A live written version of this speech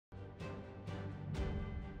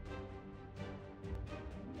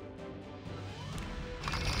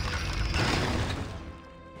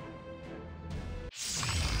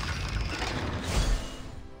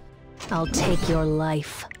I'll take your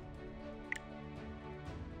life.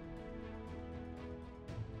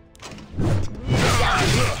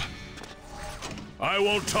 I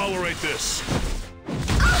won't tolerate this.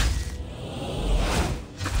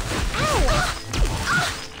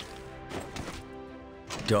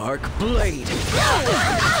 Dark Blade.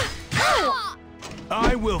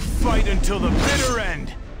 I will fight until the bitter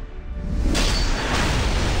end.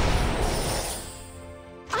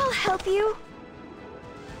 I'll help you.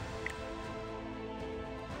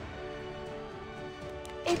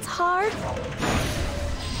 It's hard,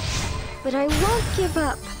 but I won't give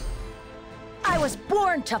up. I was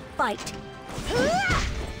born to fight.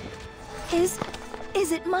 Is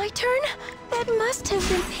it my turn? That must have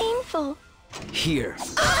been painful. Here.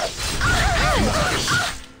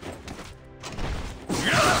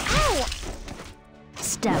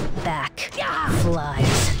 Step back,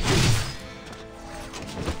 flies.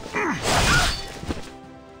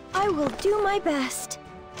 I will do my best.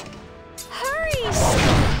 Hurry!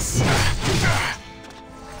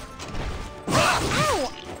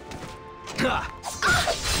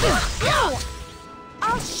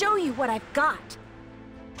 I'll show you what I've got.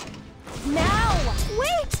 Now!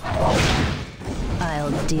 Wait!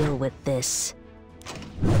 I'll deal with this.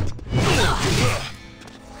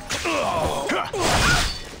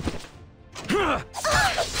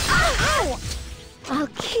 I'll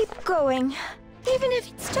keep going, even if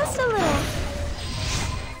it's just a little.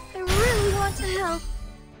 I really want to help.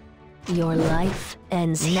 Your life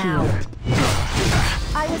ends Now. here.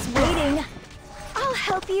 I was waiting. I'll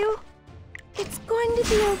help you. It's going to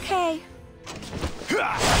be okay.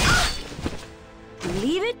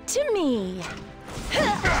 Leave it to me.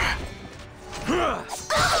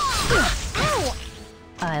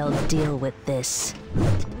 I'll deal with this.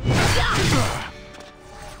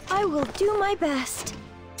 I will do my best.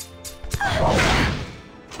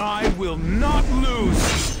 I will not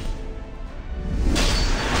lose.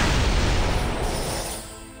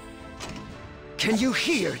 Can you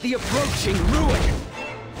hear the approaching ruin?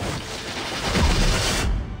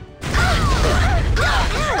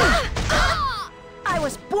 I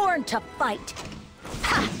was born to fight.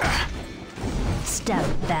 Step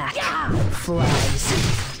back, flies.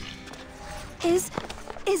 Is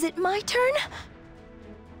it my turn?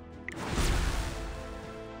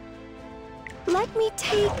 Let me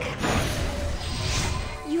take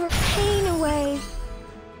your pain away.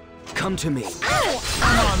 Come to me.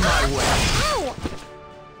 I'm on my way.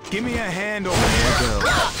 Give me a hand over here.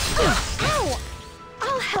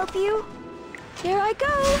 I'll help you. Here I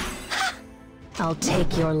go. I'll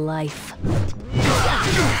take your life.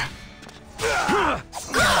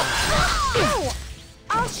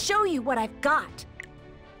 I'll show you what I've got.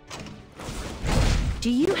 Do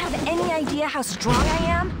you have any idea how strong I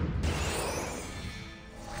am?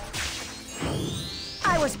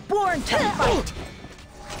 I was born to fight.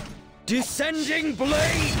 Descending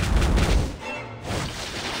blade!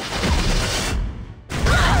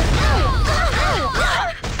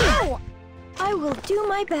 I will do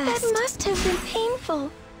my best. That must have been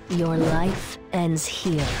painful. Your life ends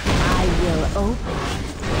here. I will open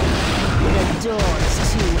the doors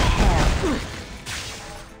to hell.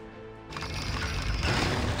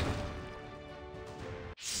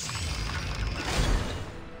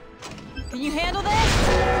 Can you handle this?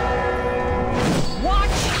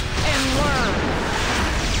 Watch and learn.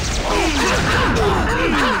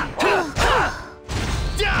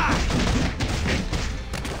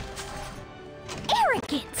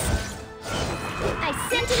 Arrogance! I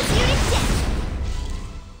sentence you to death!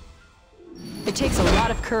 It takes a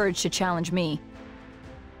lot of courage to challenge me.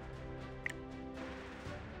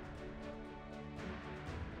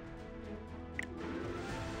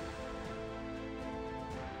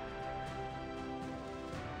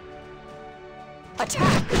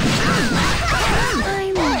 Attack!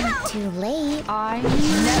 I'm not too late. I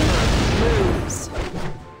never lose.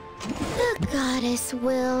 The goddess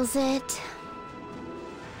wills it.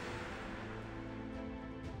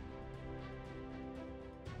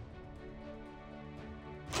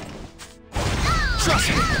 Trust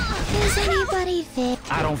me. Is anybody there?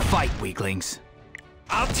 I don't fight, weaklings.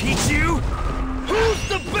 I'll teach you who's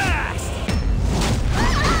the best!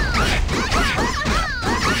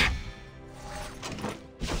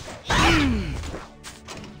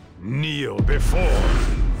 Kneel before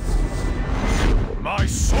my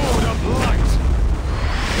sword of light.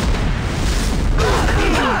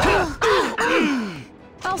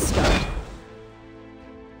 I'll start.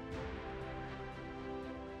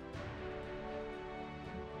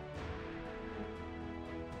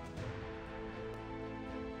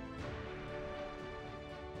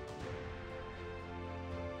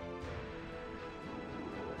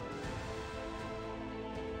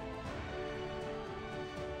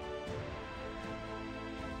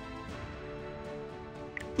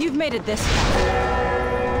 You've made it this far.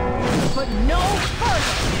 But no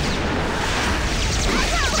further!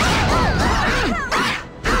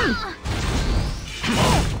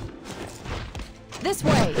 This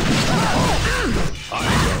way! I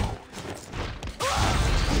know.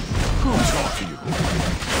 Who taught you?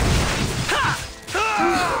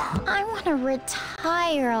 I want to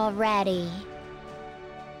retire already.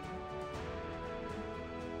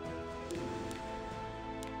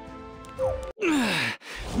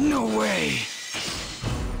 No way!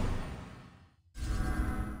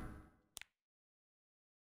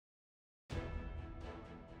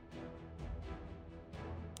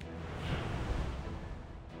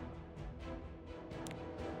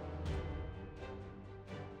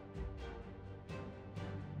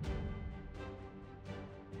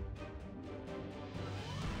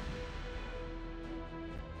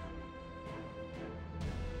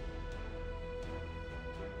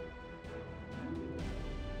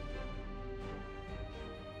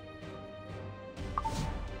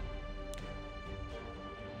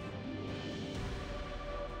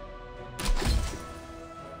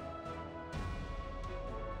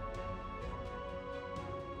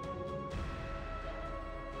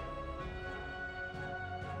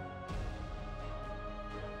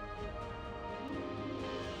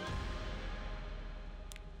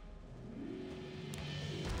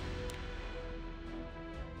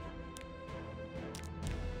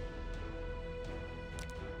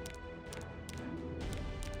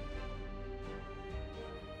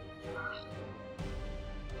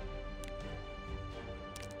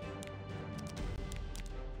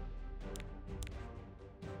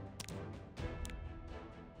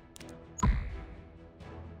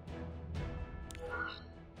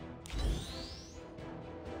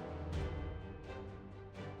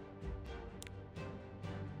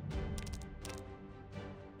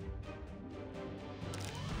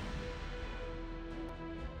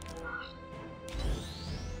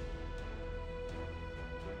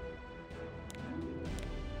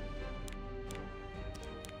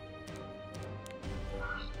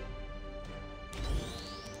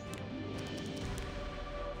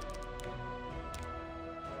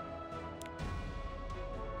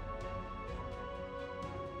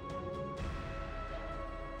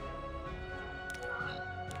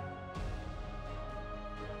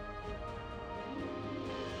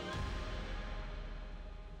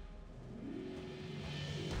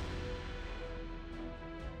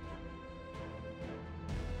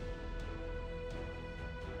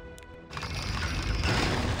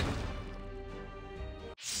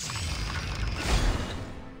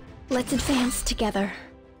 Let's advance together.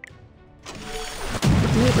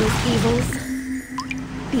 May those evils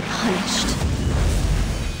be punished.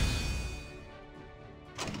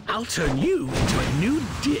 I'll turn you into a new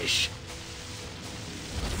dish.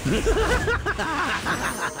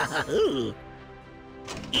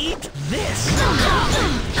 Eat this!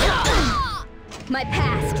 My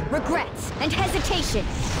past, regrets, and hesitation.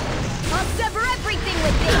 I'll sever everything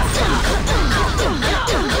with this!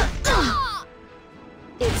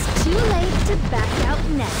 It's too late to back out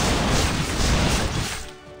now.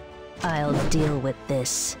 I'll deal with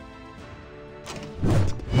this.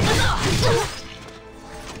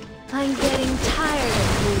 I'm getting tired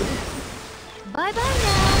of you. Bye-bye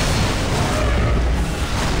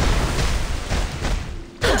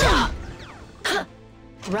now.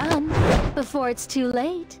 Run before it's too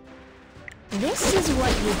late. This is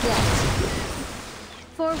what you get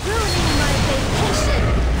for ruining my vacation.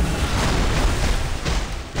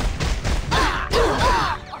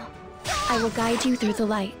 I will guide you through the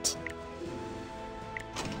light.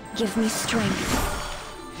 Give me strength.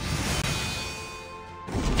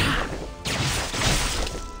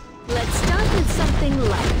 Let's start with something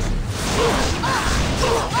light.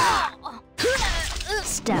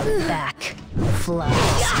 Step back,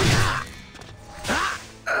 flies.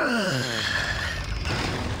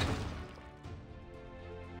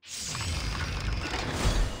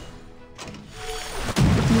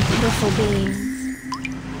 You pitiful beings.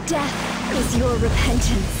 Death is your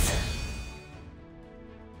repentance.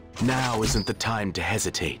 Now isn't the time to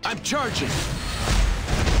hesitate. I'm charging!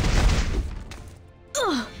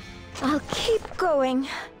 I'll keep going.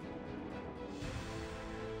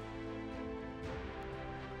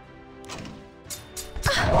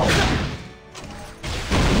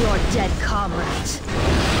 Your dead comrades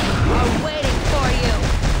are waiting for you.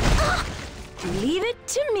 Leave it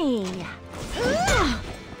to me.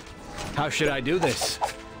 How should I do this?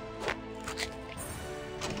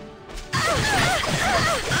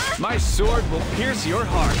 My sword will pierce your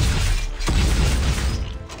heart.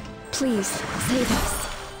 Please, save us.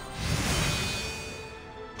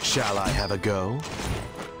 Shall I have a go?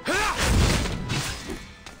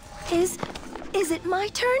 Is it my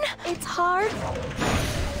turn? It's hard,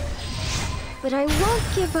 but I won't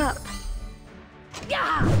give up.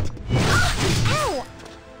 Yeah! Ow!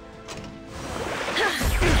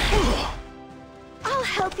 I'll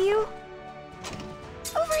help you.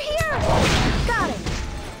 Over here! Got it!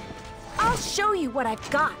 I'll show you what I've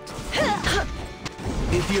got.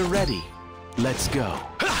 If you're ready, let's go.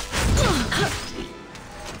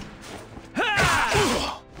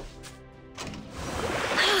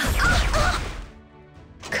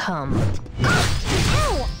 Come.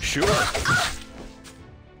 Sure.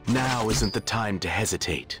 Now isn't the time to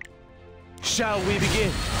hesitate. Shall we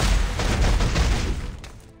begin?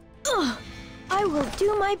 I will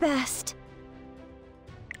do my best.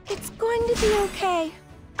 It's going to be okay.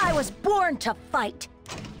 I was born to fight.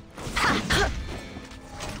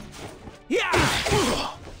 Yeah!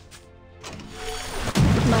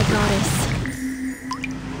 My goddess,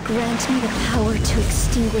 grant me the power to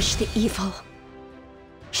extinguish the evil.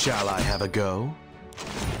 Shall I have a go?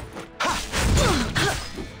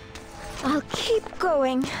 I'll keep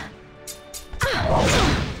going.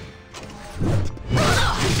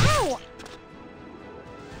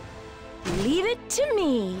 Leave it to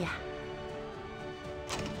me.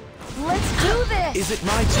 Let's do this! Is it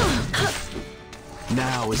my turn?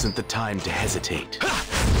 Now isn't the time to hesitate.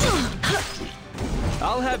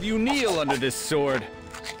 I'll have you kneel under this sword.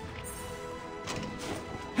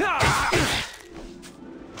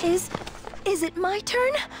 Is it my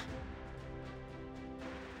turn?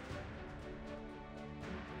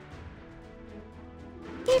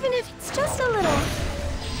 Even if it's just a little.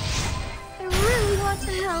 I really want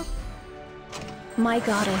to help. My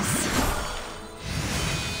goddess.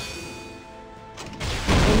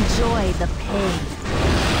 Enjoy the pain.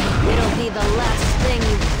 It'll be the last thing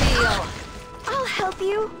you feel. I'll help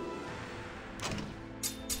you.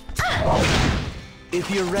 If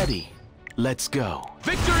you're ready, let's go.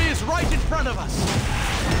 Victory is right in front of us!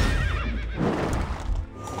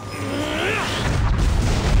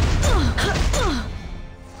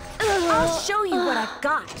 I'll show you what I've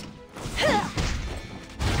got.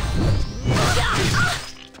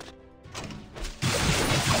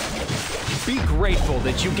 Be grateful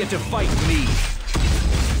that you get to fight me.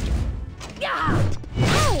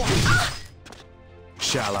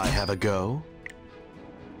 Shall I have a go?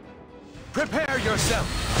 Prepare yourself!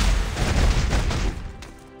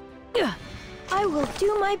 I will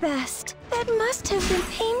do my best. That must have been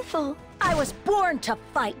painful. I was born to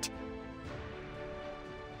fight.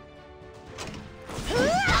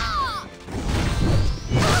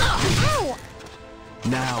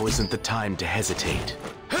 Now isn't the time to hesitate.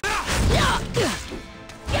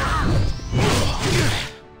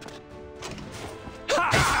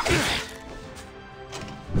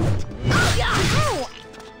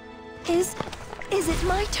 Is it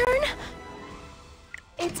my turn?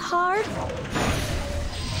 It's hard,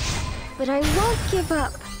 but I won't give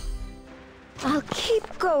up. I'll keep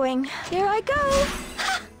going. Here I go.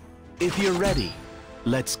 If you're ready,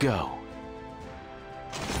 let's go.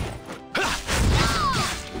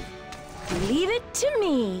 Leave it to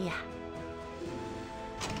me.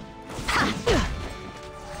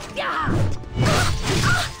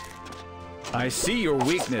 I see your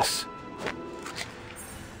weakness.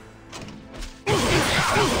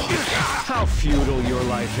 How futile your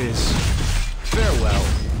life is. Farewell.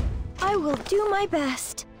 I will do my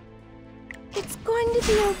best. It's going to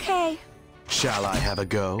be okay. Shall I have a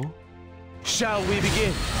go? Shall we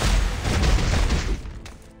begin?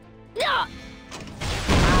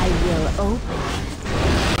 I will open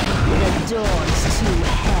the doors to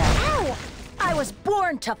hell. Ow! I was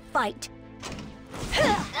born to fight.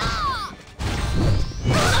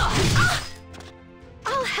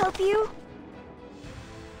 I'll help you.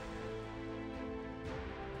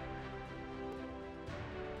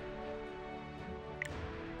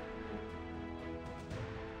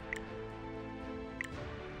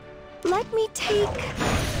 Let me take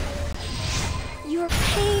your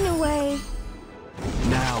pain away.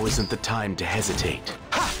 Now isn't the time to hesitate.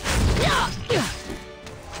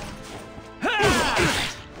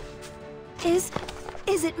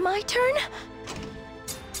 Is it my turn?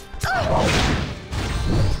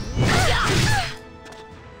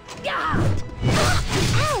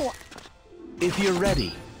 If you're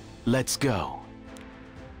ready, let's go.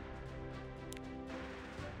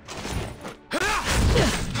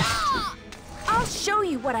 I'll show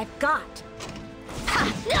you what I've got.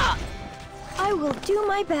 I will do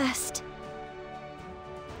my best.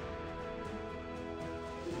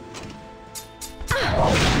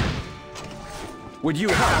 Would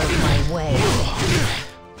you Out of my way.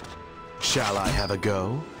 Shall I have a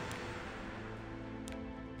go?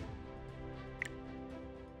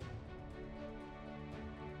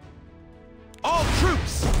 All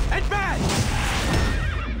troops, advance!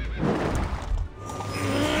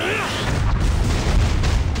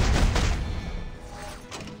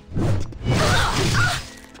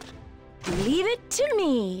 Leave it to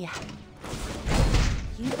me.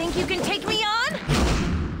 You think you can take me on?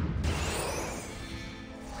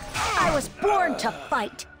 I was born to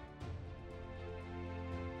fight.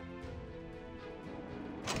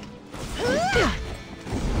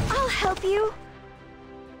 I'll help you.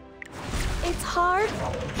 It's hard,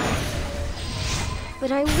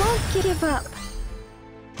 but I won't give up.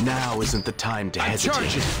 Now isn't the time to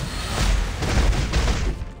hesitate.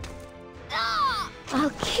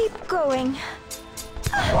 I'll keep going.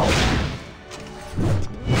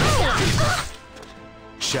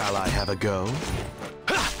 Shall I have a go?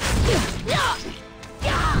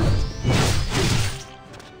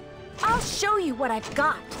 I'll show you what I've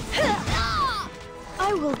got.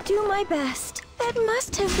 I will do my best. That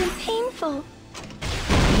must have been painful.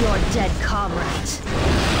 Your dead comrades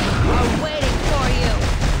I'm waiting for you.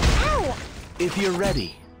 Ow! If you're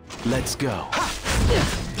ready, let's go.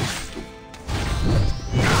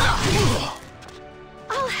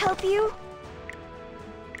 I'll help you.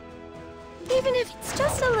 Even if it's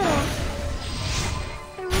just a little.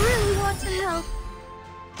 I really want to help.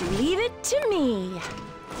 leave it to me.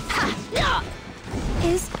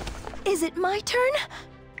 Is it my turn?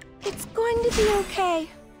 It's going to be okay.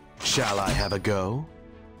 Shall I have a go?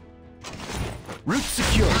 Route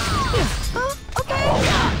secure. Oh, okay.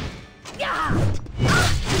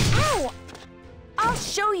 Ow! I'll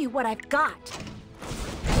show you what I've got.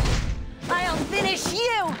 I'll finish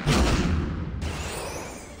you!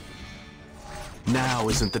 Now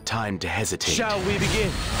isn't the time to hesitate. Shall we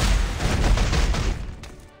begin?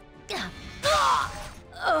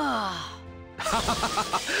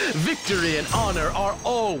 Victory and honor are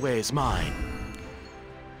always mine.